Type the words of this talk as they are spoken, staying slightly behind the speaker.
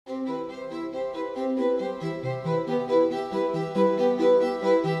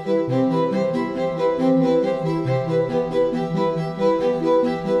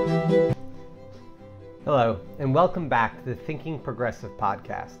and welcome back to the Thinking Progressive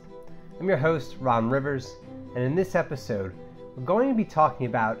podcast. I'm your host, Ron Rivers, and in this episode, we're going to be talking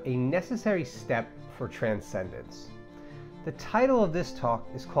about a necessary step for transcendence. The title of this talk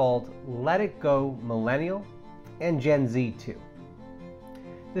is called Let It Go Millennial and Gen Z too.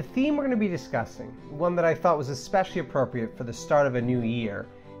 The theme we're going to be discussing, one that I thought was especially appropriate for the start of a new year,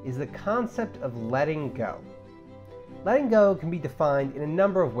 is the concept of letting go. Letting go can be defined in a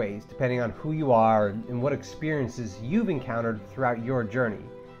number of ways depending on who you are and what experiences you've encountered throughout your journey.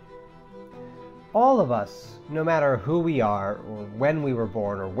 All of us, no matter who we are or when we were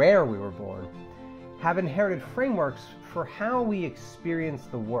born or where we were born, have inherited frameworks for how we experience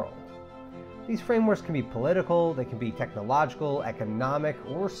the world. These frameworks can be political, they can be technological, economic,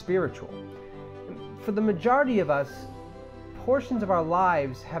 or spiritual. For the majority of us, portions of our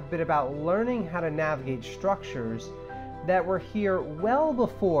lives have been about learning how to navigate structures that were here well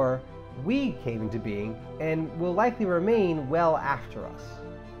before we came into being and will likely remain well after us.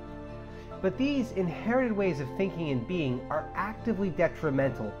 But these inherited ways of thinking and being are actively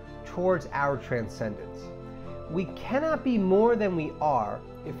detrimental towards our transcendence. We cannot be more than we are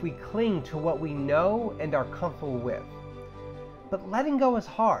if we cling to what we know and are comfortable with. But letting go is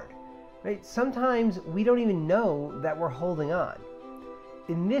hard, right? Sometimes we don't even know that we're holding on.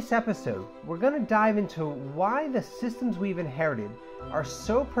 In this episode, we're going to dive into why the systems we've inherited are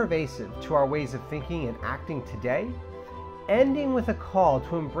so pervasive to our ways of thinking and acting today, ending with a call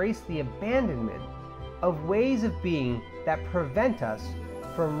to embrace the abandonment of ways of being that prevent us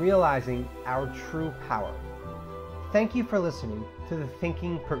from realizing our true power. Thank you for listening to the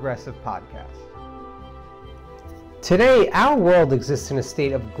Thinking Progressive podcast. Today, our world exists in a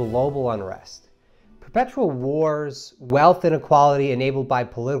state of global unrest. Perpetual wars, wealth inequality enabled by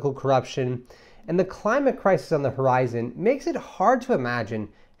political corruption, and the climate crisis on the horizon makes it hard to imagine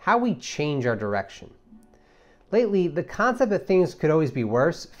how we change our direction. Lately, the concept that things could always be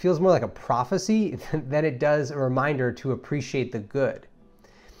worse feels more like a prophecy than it does a reminder to appreciate the good.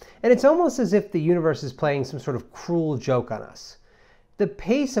 And it's almost as if the universe is playing some sort of cruel joke on us. The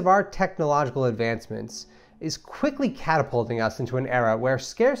pace of our technological advancements is quickly catapulting us into an era where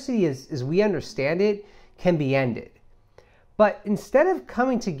scarcity, as we understand it, can be ended. But instead of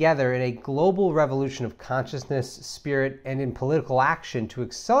coming together in a global revolution of consciousness, spirit, and in political action to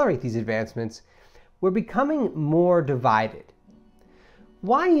accelerate these advancements, we're becoming more divided.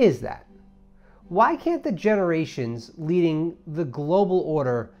 Why is that? Why can't the generations leading the global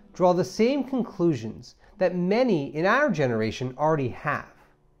order draw the same conclusions that many in our generation already have?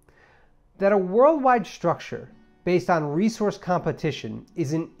 That a worldwide structure based on resource competition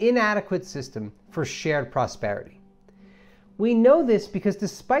is an inadequate system for shared prosperity. We know this because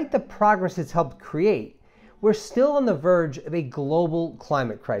despite the progress it's helped create, we're still on the verge of a global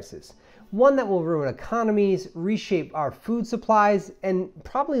climate crisis, one that will ruin economies, reshape our food supplies, and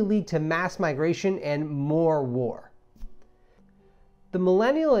probably lead to mass migration and more war. The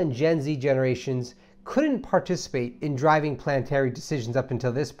Millennial and Gen Z generations couldn't participate in driving planetary decisions up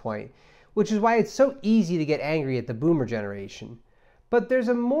until this point, which is why it's so easy to get angry at the boomer generation. But there's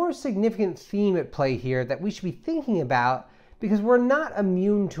a more significant theme at play here that we should be thinking about because we're not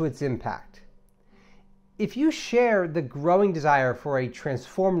immune to its impact. If you share the growing desire for a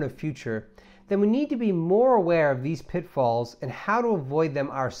transformative future, then we need to be more aware of these pitfalls and how to avoid them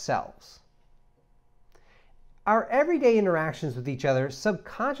ourselves. Our everyday interactions with each other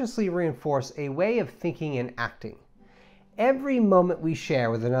subconsciously reinforce a way of thinking and acting. Every moment we share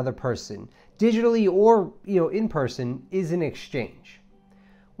with another person, digitally or in person, is an exchange.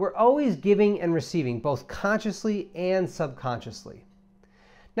 We're always giving and receiving, both consciously and subconsciously.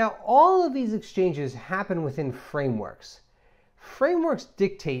 Now, all of these exchanges happen within frameworks. Frameworks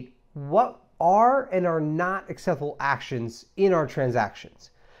dictate what are and are not acceptable actions in our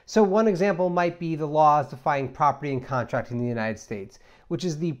transactions. So one example might be the laws defining property and contract in the United States, which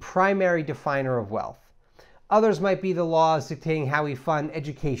is the primary definer of wealth. Others might be the laws dictating how we fund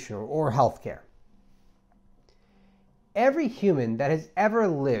education or healthcare. Every human that has ever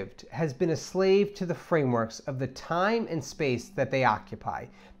lived has been a slave to the frameworks of the time and space that they occupy.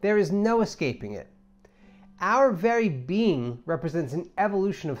 There is no escaping it. Our very being represents an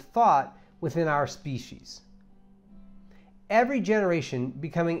evolution of thought within our species. Every generation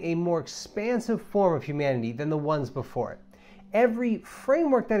becoming a more expansive form of humanity than the ones before it. Every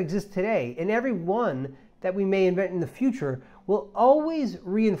framework that exists today and every one that we may invent in the future will always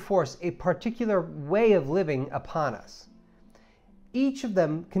reinforce a particular way of living upon us. Each of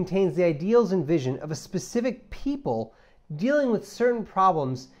them contains the ideals and vision of a specific people dealing with certain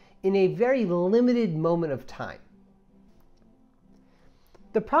problems in a very limited moment of time.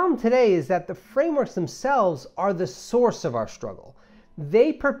 The problem today is that the frameworks themselves are the source of our struggle.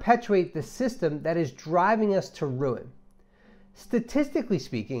 They perpetuate the system that is driving us to ruin. Statistically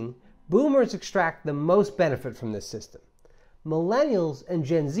speaking, boomers extract the most benefit from this system. Millennials and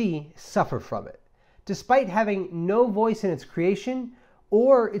Gen Z suffer from it, despite having no voice in its creation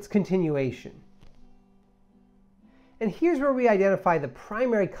or its continuation. And here's where we identify the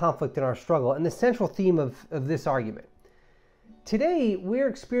primary conflict in our struggle and the central theme of this argument. Today, we're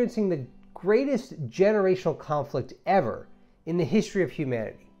experiencing the greatest generational conflict ever in the history of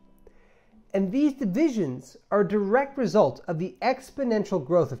humanity. And these divisions are a direct result of the exponential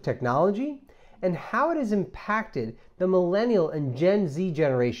growth of technology and how it has impacted the millennial and Gen Z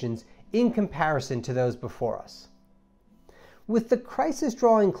generations in comparison to those before us. With the crisis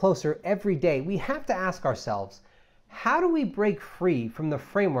drawing closer every day, we have to ask ourselves, how do we break free from the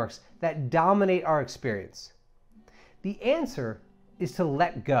frameworks that dominate our experience? The answer is to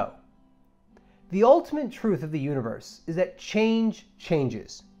let go. The ultimate truth of the universe is that change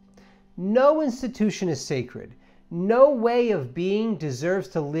changes. No institution is sacred. No way of being deserves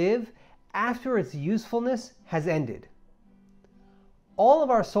to live after its usefulness has ended. All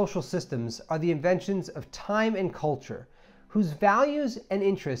of our social systems are the inventions of time and culture, whose values and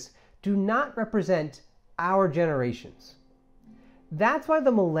interests do not represent our generations. That's why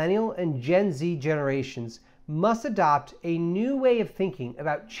the millennial and Gen Z generations must adopt a new way of thinking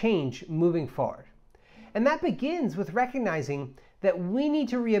about change moving forward. And that begins with recognizing that we need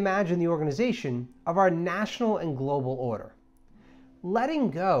to reimagine the organization of our national and global order. Letting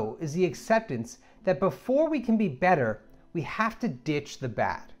go is the acceptance that before we can be better, we have to ditch the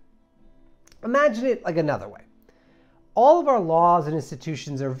bad. Imagine it like another way. All of our laws and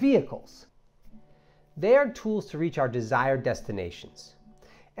institutions are vehicles. They are tools to reach our desired destinations.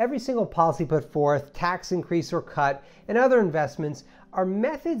 Every single policy put forth, tax increase or cut, and other investments are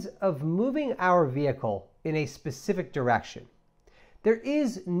methods of moving our vehicle in a specific direction. There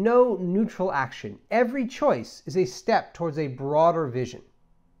is no neutral action. Every choice is a step towards a broader vision.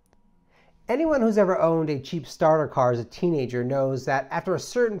 Anyone who's ever owned a cheap starter car as a teenager knows that after a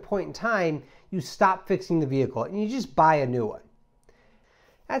certain point in time, you stop fixing the vehicle and you just buy a new one.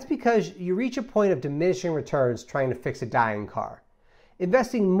 That's because you reach a point of diminishing returns trying to fix a dying car.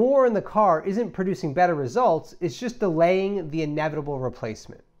 Investing more in the car isn't producing better results, it's just delaying the inevitable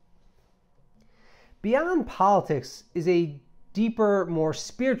replacement. Beyond politics is a deeper, more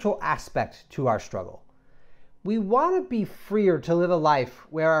spiritual aspect to our struggle. We want to be freer to live a life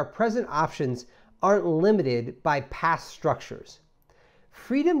where our present options aren't limited by past structures.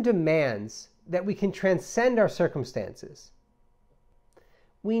 Freedom demands that we can transcend our circumstances.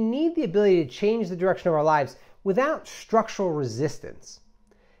 We need the ability to change the direction of our lives without structural resistance.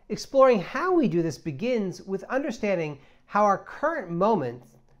 Exploring how we do this begins with understanding how our current moment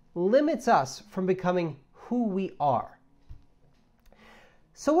limits us from becoming who we are.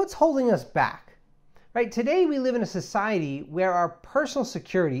 So what's holding us back? Right? Today we live in a society where our personal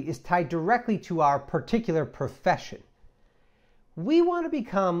security is tied directly to our particular profession. We want to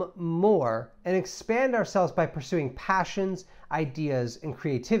become more and expand ourselves by pursuing passions, ideas, and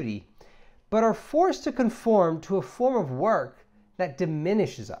creativity, but are forced to conform to a form of work that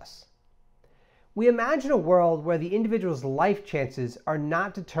diminishes us. We imagine a world where the individual's life chances are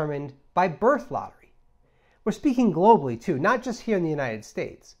not determined by birth lottery. We're speaking globally too, not just here in the United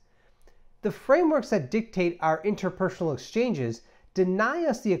States. The frameworks that dictate our interpersonal exchanges deny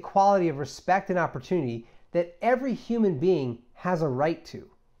us the equality of respect and opportunity that every human being has a right to.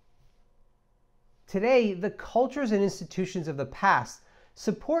 Today, the cultures and institutions of the past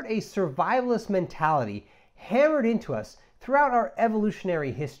support a survivalist mentality hammered into us throughout our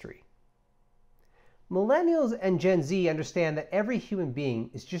evolutionary history. Millennials and Gen Z understand that every human being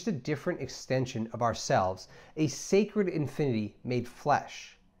is just a different extension of ourselves, a sacred infinity made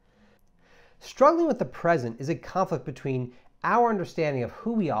flesh. Struggling with the present is a conflict between our understanding of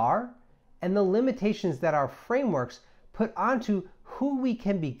who we are and the limitations that our frameworks put onto who we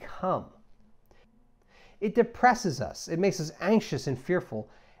can become. It depresses us, it makes us anxious and fearful,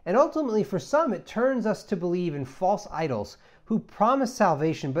 and ultimately for some it turns us to believe in false idols who promise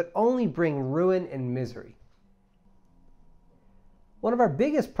salvation but only bring ruin and misery. One of our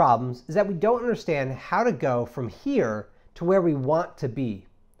biggest problems is that we don't understand how to go from here to where we want to be.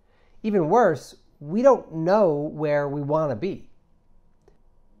 Even worse, we don't know where we want to be.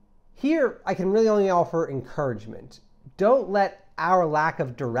 Here, I can really only offer encouragement. Don't let our lack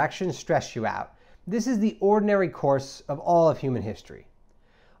of direction stress you out. This is the ordinary course of all of human history.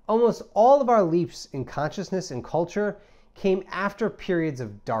 Almost all of our leaps in consciousness and culture came after periods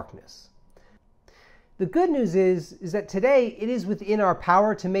of darkness. The good news is that today it is within our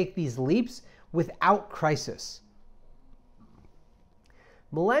power to make these leaps without crisis.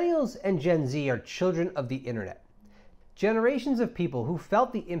 Millennials and Gen Z are children of the internet. Generations of people who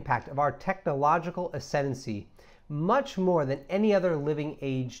felt the impact of our technological ascendancy much more than any other living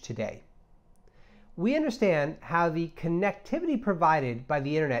age today. We understand how the connectivity provided by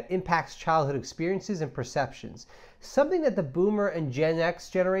the internet impacts childhood experiences and perceptions, something that the Boomer and Gen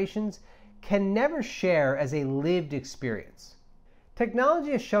X generations can never share as a lived experience.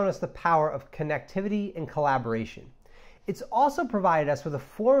 Technology has shown us the power of connectivity and collaboration. It's also provided us with a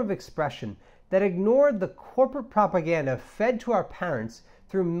form of expression that ignored the corporate propaganda fed to our parents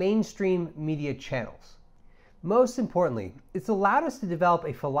through mainstream media channels. Most importantly, it's allowed us to develop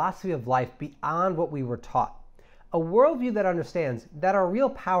a philosophy of life beyond what we were taught, a worldview that understands that our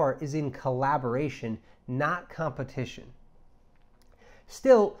real power is in collaboration, not competition.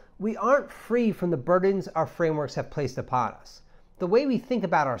 Still, we aren't free from the burdens our frameworks have placed upon us. The way we think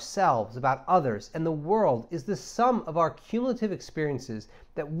about ourselves, about others, and the world is the sum of our cumulative experiences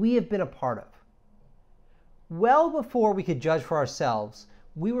that we have been a part of. Well before we could judge for ourselves,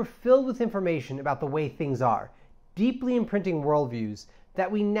 we were filled with information about the way things are, deeply imprinting worldviews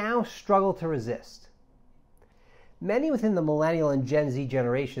that we now struggle to resist. Many within the Millennial and Gen Z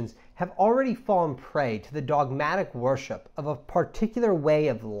generations have already fallen prey to the dogmatic worship of a particular way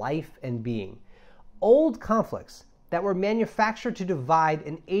of life and being. Old conflicts that were manufactured to divide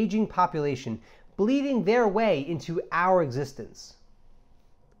an aging population, bleeding their way into our existence.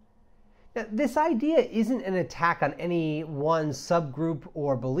 Now, this idea isn't an attack on any one subgroup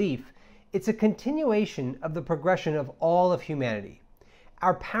or belief. It's a continuation of the progression of all of humanity.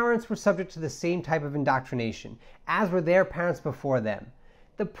 Our parents were subject to the same type of indoctrination, as were their parents before them.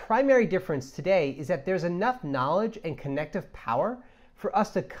 The primary difference today is that there's enough knowledge and connective power for us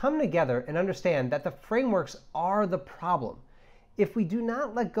to come together and understand that the frameworks are the problem. If we do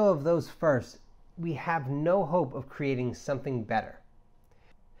not let go of those first, we have no hope of creating something better.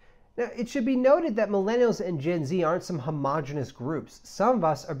 Now, it should be noted that millennials and Gen Z aren't some homogenous groups. Some of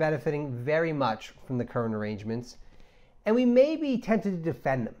us are benefiting very much from the current arrangements, and we may be tempted to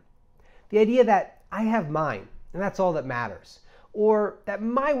defend them. The idea that I have mine, and that's all that matters, or that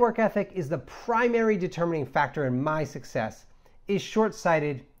my work ethic is the primary determining factor in my success, is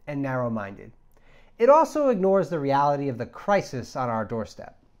short-sighted and narrow-minded. It also ignores the reality of the crisis on our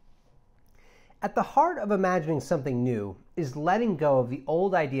doorstep. At the heart of imagining something new is letting go of the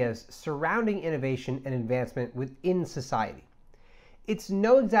old ideas surrounding innovation and advancement within society. It's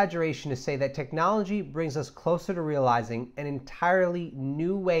no exaggeration to say that technology brings us closer to realizing an entirely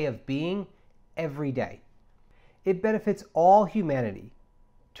new way of being every day. It benefits all humanity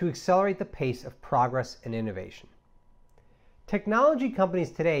to accelerate the pace of progress and innovation. Technology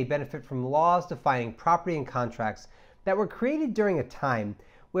companies today benefit from laws defining property and contracts that were created during a time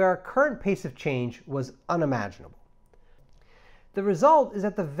where our current pace of change was unimaginable. The result is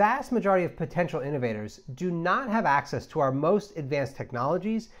that the vast majority of potential innovators do not have access to our most advanced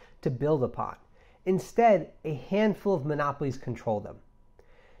technologies to build upon. Instead, a handful of monopolies control them.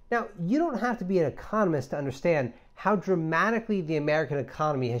 Now, you don't have to be an economist to understand how dramatically the American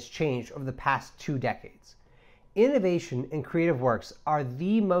economy has changed over the past 2 decades. Innovation and creative works are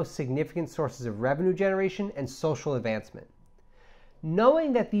the most significant sources of revenue generation and social advancement.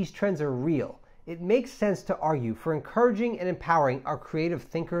 Knowing that these trends are real, it makes sense to argue for encouraging and empowering our creative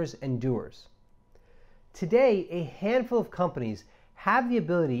thinkers and doers. Today, a handful of companies have the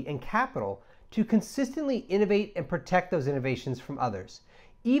ability and capital to consistently innovate and protect those innovations from others,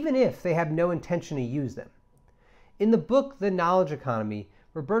 even if they have no intention to use them. In the book, The Knowledge Economy,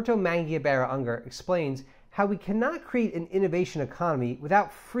 Roberto Mangiabera-Unger explains how we cannot create an innovation economy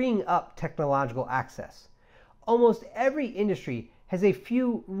without freeing up technological access. Almost every industry has a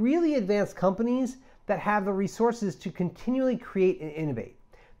few really advanced companies that have the resources to continually create and innovate.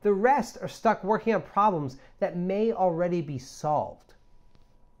 The rest are stuck working on problems that may already be solved.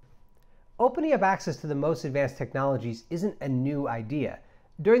 Opening up access to the most advanced technologies isn't a new idea.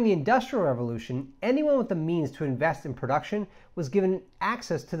 During the Industrial Revolution, anyone with the means to invest in production was given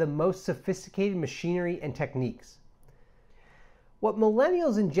access to the most sophisticated machinery and techniques. What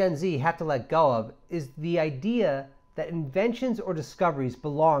millennials and Gen Z have to let go of is the idea that inventions or discoveries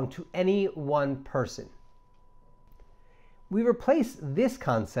belong to any one person. We replace this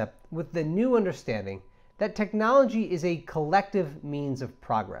concept with the new understanding that technology is a collective means of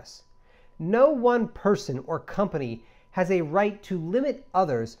progress. No one person or company has a right to limit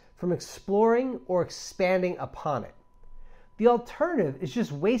others from exploring or expanding upon it. The alternative is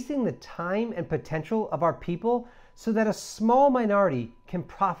just wasting the time and potential of our people so that a small minority can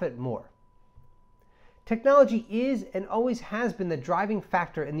profit more. Technology is and always has been the driving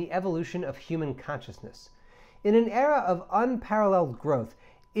factor in the evolution of human consciousness. In an era of unparalleled growth,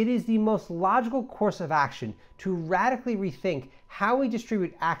 it is the most logical course of action to radically rethink how we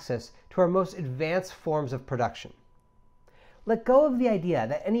distribute access to our most advanced forms of production. Let go of the idea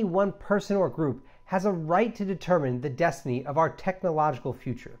that any one person or group has a right to determine the destiny of our technological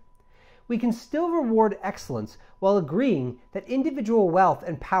future. We can still reward excellence while agreeing that individual wealth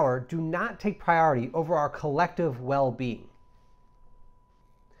and power do not take priority over our collective well-being.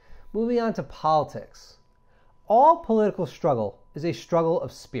 Moving on to politics. All political struggle is a struggle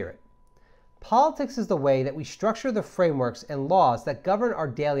of spirit. Politics is the way that we structure the frameworks and laws that govern our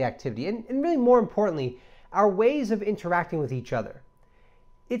daily activity, and really more importantly, our ways of interacting with each other.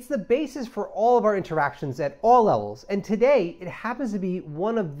 It's the basis for all of our interactions at all levels, and today it happens to be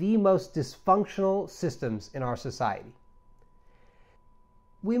one of the most dysfunctional systems in our society.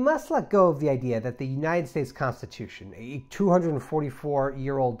 We must let go of the idea that the United States Constitution, a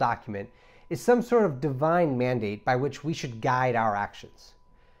 244-year-old document, is some sort of divine mandate by which we should guide our actions.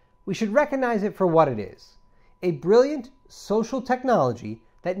 We should recognize it for what it is: a brilliant social technology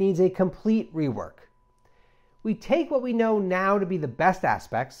that needs a complete rework. We take what we know now to be the best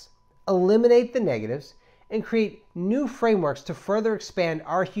aspects, eliminate the negatives, and create new frameworks to further expand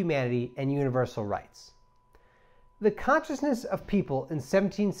our humanity and universal rights. The consciousness of people in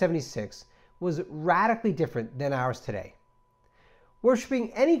 1776 was radically different than ours today.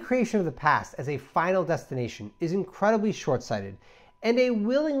 Worshipping any creation of the past as a final destination is incredibly short-sighted and a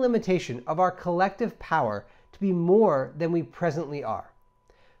willing limitation of our collective power to be more than we presently are.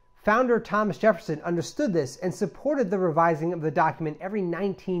 Founder Thomas Jefferson understood this and supported the revising of the document every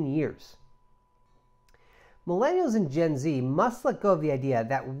 19 years. Millennials and Gen Z must let go of the idea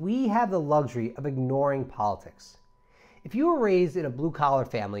that we have the luxury of ignoring politics. If you were raised in a blue-collar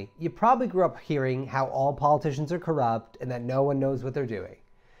family, you probably grew up hearing how all politicians are corrupt and that no one knows what they're doing.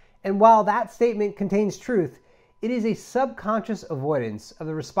 And while that statement contains truth, it is a subconscious avoidance of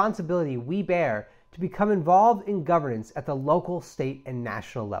the responsibility we bear to become involved in governance at the local, state, and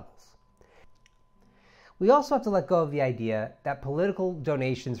national levels. We also have to let go of the idea that political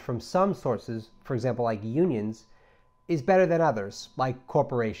donations from some sources, for example like unions, is better than others, like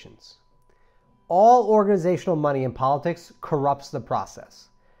corporations. All organizational money in politics corrupts the process.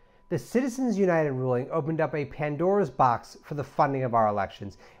 The Citizens United ruling opened up a Pandora's box for the funding of our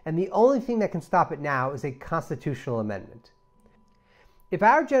elections, and the only thing that can stop it now is a constitutional amendment. If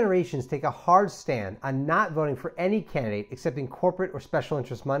our generations take a hard stand on not voting for any candidate accepting corporate or special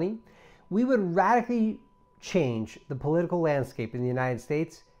interest money, we would radically change the political landscape in the United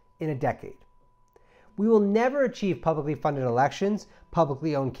States in a decade. We will never achieve publicly funded elections,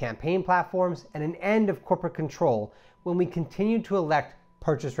 publicly owned campaign platforms, and an end of corporate control when we continue to elect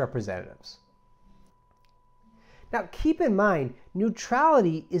purchased representatives. Now, keep in mind,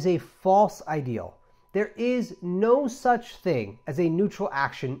 neutrality is a false ideal. There is no such thing as a neutral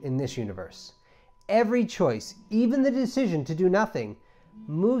action in this universe. Every choice, even the decision to do nothing,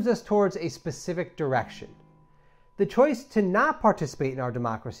 moves us towards a specific direction. The choice to not participate in our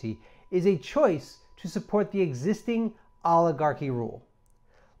democracy is a choice to support the existing oligarchy rule.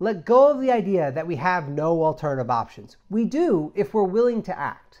 Let go of the idea that we have no alternative options. We do if we're willing to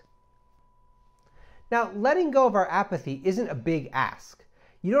act. Now, letting go of our apathy isn't a big ask.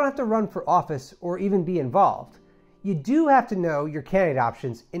 You don't have to run for office or even be involved. You do have to know your candidate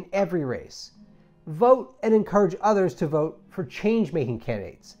options in every race. Vote and encourage others to vote for change-making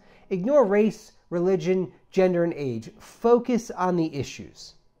candidates. Ignore race, religion, gender, and age. Focus on the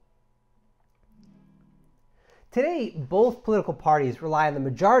issues. Today, both political parties rely on the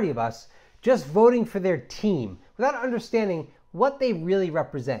majority of us just voting for their team without understanding what they really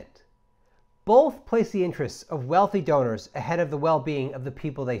represent. Both place the interests of wealthy donors ahead of the well-being of the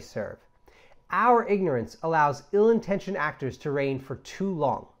people they serve. Our ignorance allows ill-intentioned actors to reign for too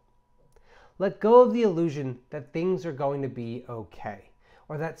long. Let go of the illusion that things are going to be okay,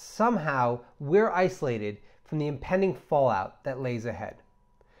 or that somehow we're isolated from the impending fallout that lays ahead.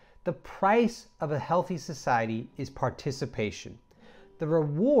 The price of a healthy society is participation. The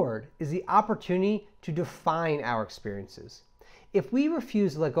reward is the opportunity to define our experiences. If we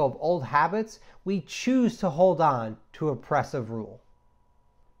refuse to let go of old habits, we choose to hold on to oppressive rule.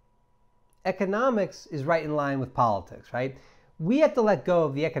 Economics is right in line with politics, right? We have to let go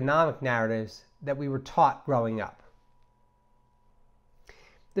of the economic narratives that we were taught growing up.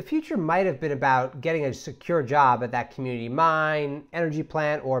 The future might have been about getting a secure job at that community mine, energy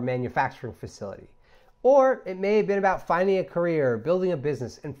plant, or manufacturing facility. Or it may have been about finding a career, building a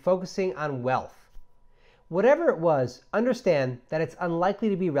business, and focusing on wealth. Whatever it was, understand that it's unlikely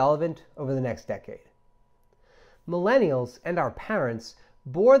to be relevant over the next decade. Millennials and our parents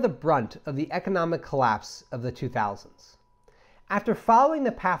bore the brunt of the economic collapse of the 2000s. After following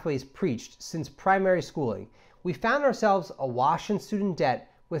the pathways preached since primary schooling, we found ourselves awash in student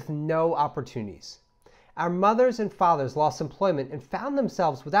debt with no opportunities. Our mothers and fathers lost employment and found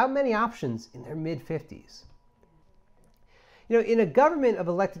themselves without many options in their mid-50s. In a government of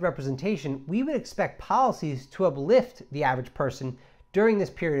elected representation, we would expect policies to uplift the average person during this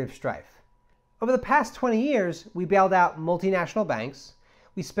period of strife. Over the past 20 years, we bailed out multinational banks,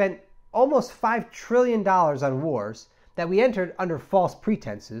 we spent almost $5 trillion on wars that we entered under false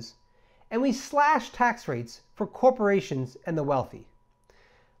pretenses, and we slashed tax rates for corporations and the wealthy.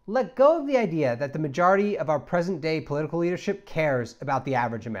 Let go of the idea that the majority of our present-day political leadership cares about the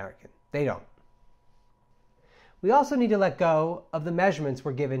average American. They don't. We also need to let go of the measurements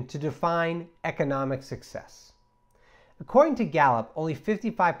we're given to define economic success. According to Gallup, only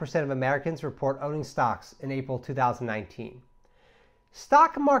 55% of Americans report owning stocks in April 2019.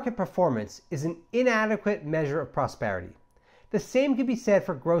 Stock market performance is an inadequate measure of prosperity. The same can be said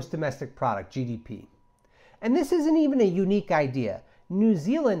for gross domestic product, GDP. And this isn't even a unique idea. New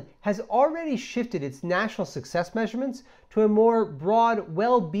Zealand has already shifted its national success measurements to a more broad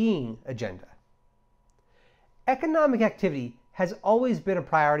well-being agenda. Economic activity has always been a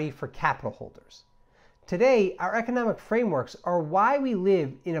priority for capital holders. Today, our economic frameworks are why we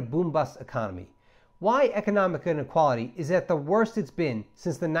live in a boom-bust economy, why economic inequality is at the worst it's been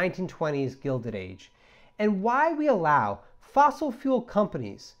since the 1920s Gilded Age, and why we allow fossil fuel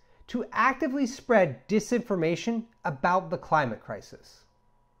companies to actively spread disinformation about the climate crisis.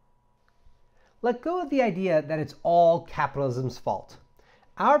 Let go of the idea that it's all capitalism's fault.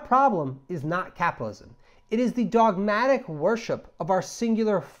 Our problem is not capitalism. It is the dogmatic worship of our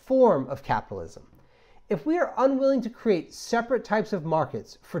singular form of capitalism. If we are unwilling to create separate types of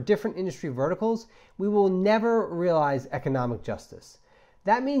markets for different industry verticals, we will never realize economic justice.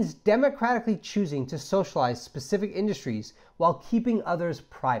 That means democratically choosing to socialize specific industries while keeping others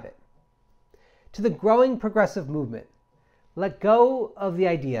private. To the growing progressive movement, let go of the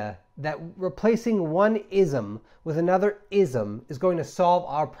idea that replacing one ism with another ism is going to solve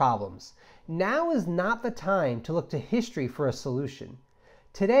our problems. Now is not the time to look to history for a solution.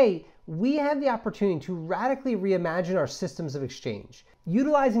 Today, we have the opportunity to radically reimagine our systems of exchange,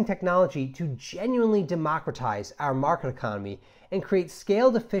 utilizing technology to genuinely democratize our market economy and create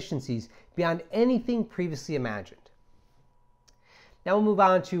scaled efficiencies beyond anything previously imagined. Now we'll move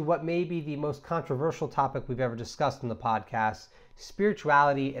on to what may be the most controversial topic we've ever discussed on the podcast,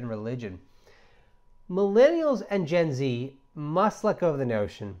 spirituality and religion. Millennials and Gen Z must let go of the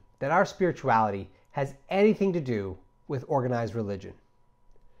notion that our spirituality has anything to do with organized religion.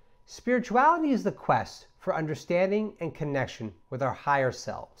 Spirituality is the quest for understanding and connection with our higher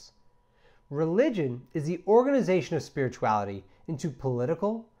selves. Religion is the organization of spirituality into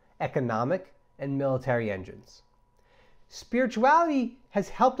political, economic, and military engines. Spirituality has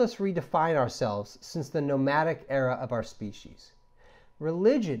helped us redefine ourselves since the nomadic era of our species.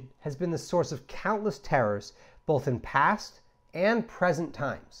 Religion has been the source of countless terrors, both in past and present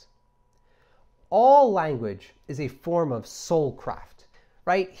times. All language is a form of soulcraft,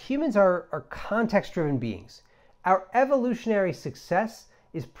 right? Humans are context-driven beings. Our evolutionary success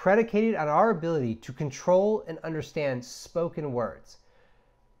is predicated on our ability to control and understand spoken words.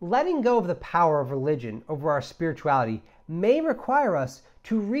 Letting go of the power of religion over our spirituality may require us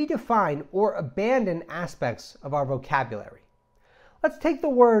to redefine or abandon aspects of our vocabulary. Let's take the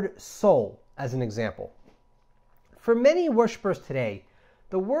word soul as an example. For many worshipers today,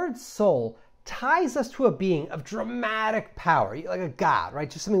 the word soul ties us to a being of dramatic power, like a god, right?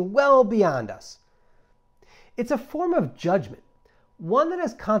 Just something well beyond us. It's a form of judgment, one that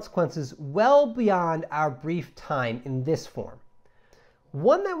has consequences well beyond our brief time in this form.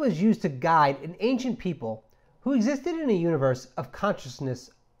 One that was used to guide an ancient people who existed in a universe of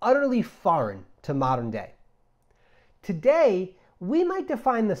consciousness utterly foreign to modern day. Today, we might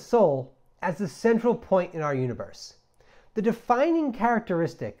define the soul as the central point in our universe, the defining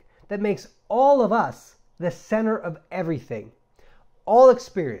characteristic that makes all of us the center of everything, all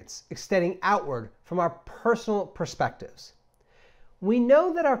experience extending outward from our personal perspectives. We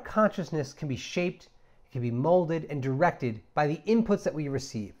know that our consciousness can be shaped, it can be molded and directed by the inputs that we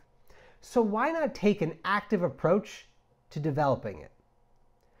receive. So why not take an active approach to developing it?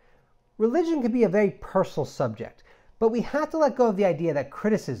 Religion can be a very personal subject, but we have to let go of the idea that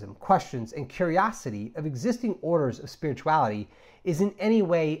criticism, questions, and curiosity of existing orders of spirituality is in any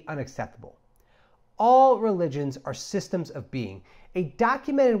way unacceptable. All religions are systems of being, a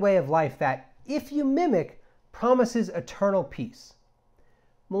documented way of life that, if you mimic, promises eternal peace.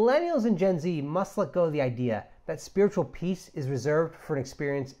 Millennials and Gen Z must let go of the idea that spiritual peace is reserved for an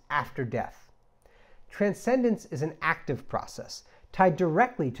experience after death. Transcendence is an active process, tied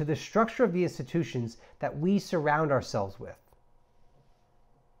directly to the structure of the institutions that we surround ourselves with.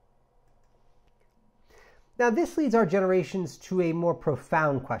 Now, this leads our generations to a more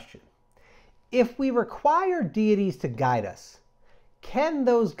profound question. If we require deities to guide us, can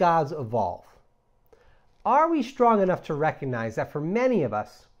those gods evolve? Are we strong enough to recognize that for many of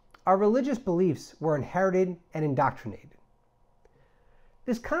us, our religious beliefs were inherited and indoctrinated?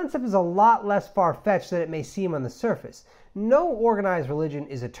 This concept is a lot less far-fetched than it may seem on the surface. No organized religion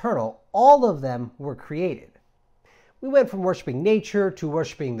is eternal. All of them were created. We went from worshiping nature to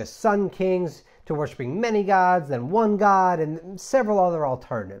worshiping the sun kings to worshiping many gods, then one god, and several other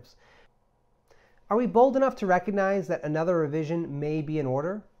alternatives. Are we bold enough to recognize that another revision may be in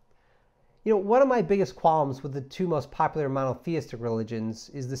order? One of my biggest qualms with the two most popular monotheistic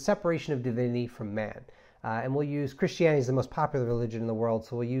religions is the separation of divinity from man. And we'll use Christianity as the most popular religion in the world,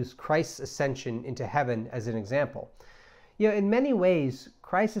 so we'll use Christ's ascension into heaven as an example. In many ways,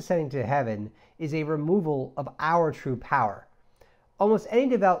 Christ ascending to heaven is a removal of our true power. Almost any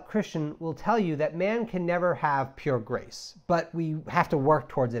devout Christian will tell you that man can never have pure grace, but we have to work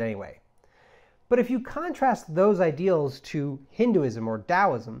towards it anyway. But if you contrast those ideals to Hinduism or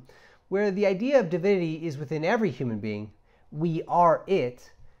Taoism, where the idea of divinity is within every human being, we are it,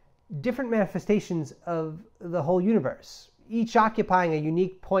 different manifestations of the whole universe, each occupying a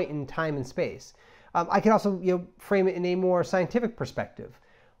unique point in time and space. I can also frame it in a more scientific perspective.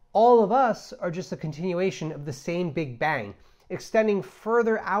 All of us are just a continuation of the same Big Bang, extending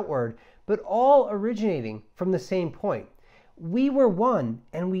further outward, but all originating from the same point. We were one,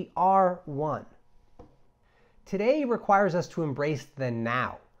 and we are one. Today requires us to embrace the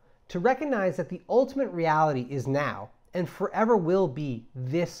now, to recognize that the ultimate reality is now, and forever will be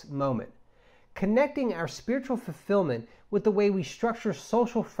this moment. Connecting our spiritual fulfillment with the way we structure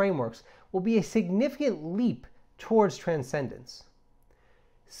social frameworks will be a significant leap towards transcendence.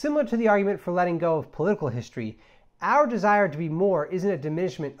 Similar to the argument for letting go of political history, our desire to be more isn't a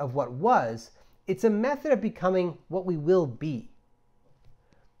diminishment of what was, it's a method of becoming what we will be.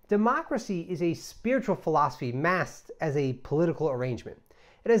 Democracy is a spiritual philosophy masked as a political arrangement.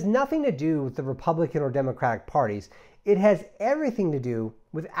 It has nothing to do with the Republican or Democratic parties. It has everything to do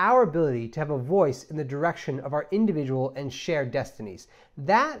with our ability to have a voice in the direction of our individual and shared destinies.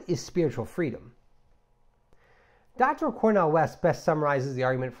 That is spiritual freedom. Dr. Cornel West best summarizes the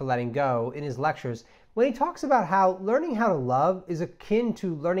argument for letting go in his lectures when he talks about how learning how to love is akin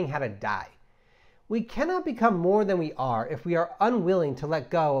to learning how to die. We cannot become more than we are if we are unwilling to let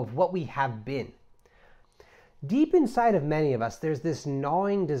go of what we have been. Deep inside of many of us, there's this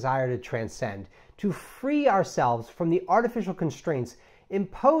gnawing desire to transcend, to free ourselves from the artificial constraints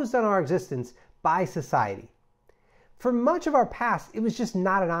imposed on our existence by society. For much of our past, it was just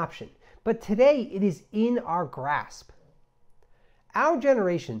not an option, but today it is in our grasp. Our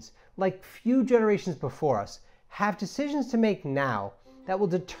generations, like few generations before us, have decisions to make now that will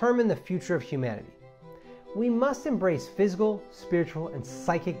determine the future of humanity. We must embrace physical, spiritual, and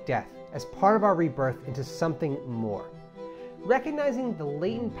psychic death as part of our rebirth into something more. Recognizing the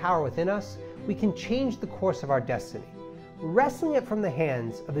latent power within us, we can change the course of our destiny, wresting it from the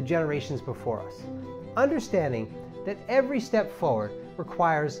hands of the generations before us, understanding that every step forward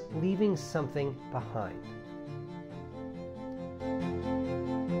requires leaving something behind.